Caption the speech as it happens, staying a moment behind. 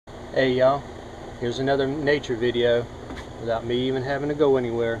Hey y'all, here's another nature video without me even having to go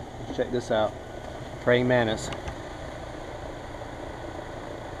anywhere. Let's check this out. Praying mantis.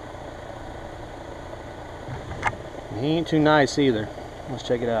 He ain't too nice either. Let's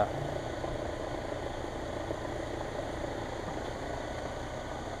check it out.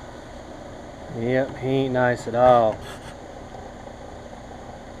 Yep, he ain't nice at all.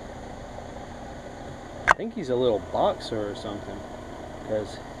 I think he's a little boxer or something,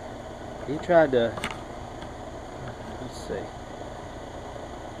 because he tried to, let's see.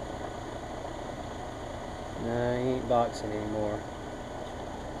 No, he ain't boxing anymore.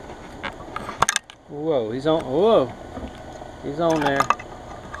 Whoa, he's on, whoa, he's on there.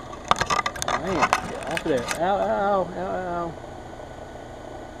 Man, get off of there. Ow, ow, ow, ow, ow.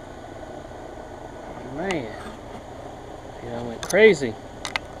 Man, I went crazy.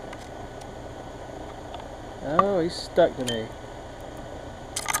 Oh, he's stuck to me.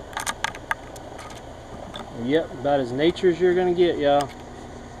 Yep, about as nature as you're gonna get, y'all.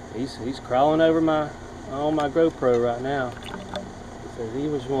 He's crawling over on my GoPro right now. He says he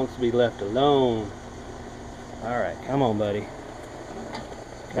just wants to be left alone. All right, come on, buddy.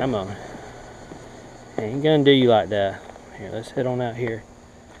 Come on. I ain't gonna do you like that. Here, let's head on out here.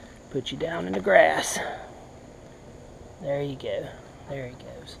 Put you down in the grass. There you go. There he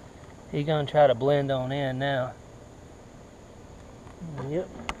goes. He's gonna try to blend on in now. Yep.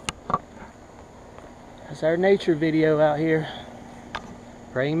 That's our nature video out here.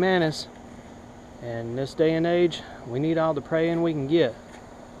 Praying mantis. And in this day and age, we need all the praying we can get.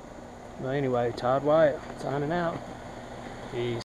 But anyway, Todd White signing out. Peace.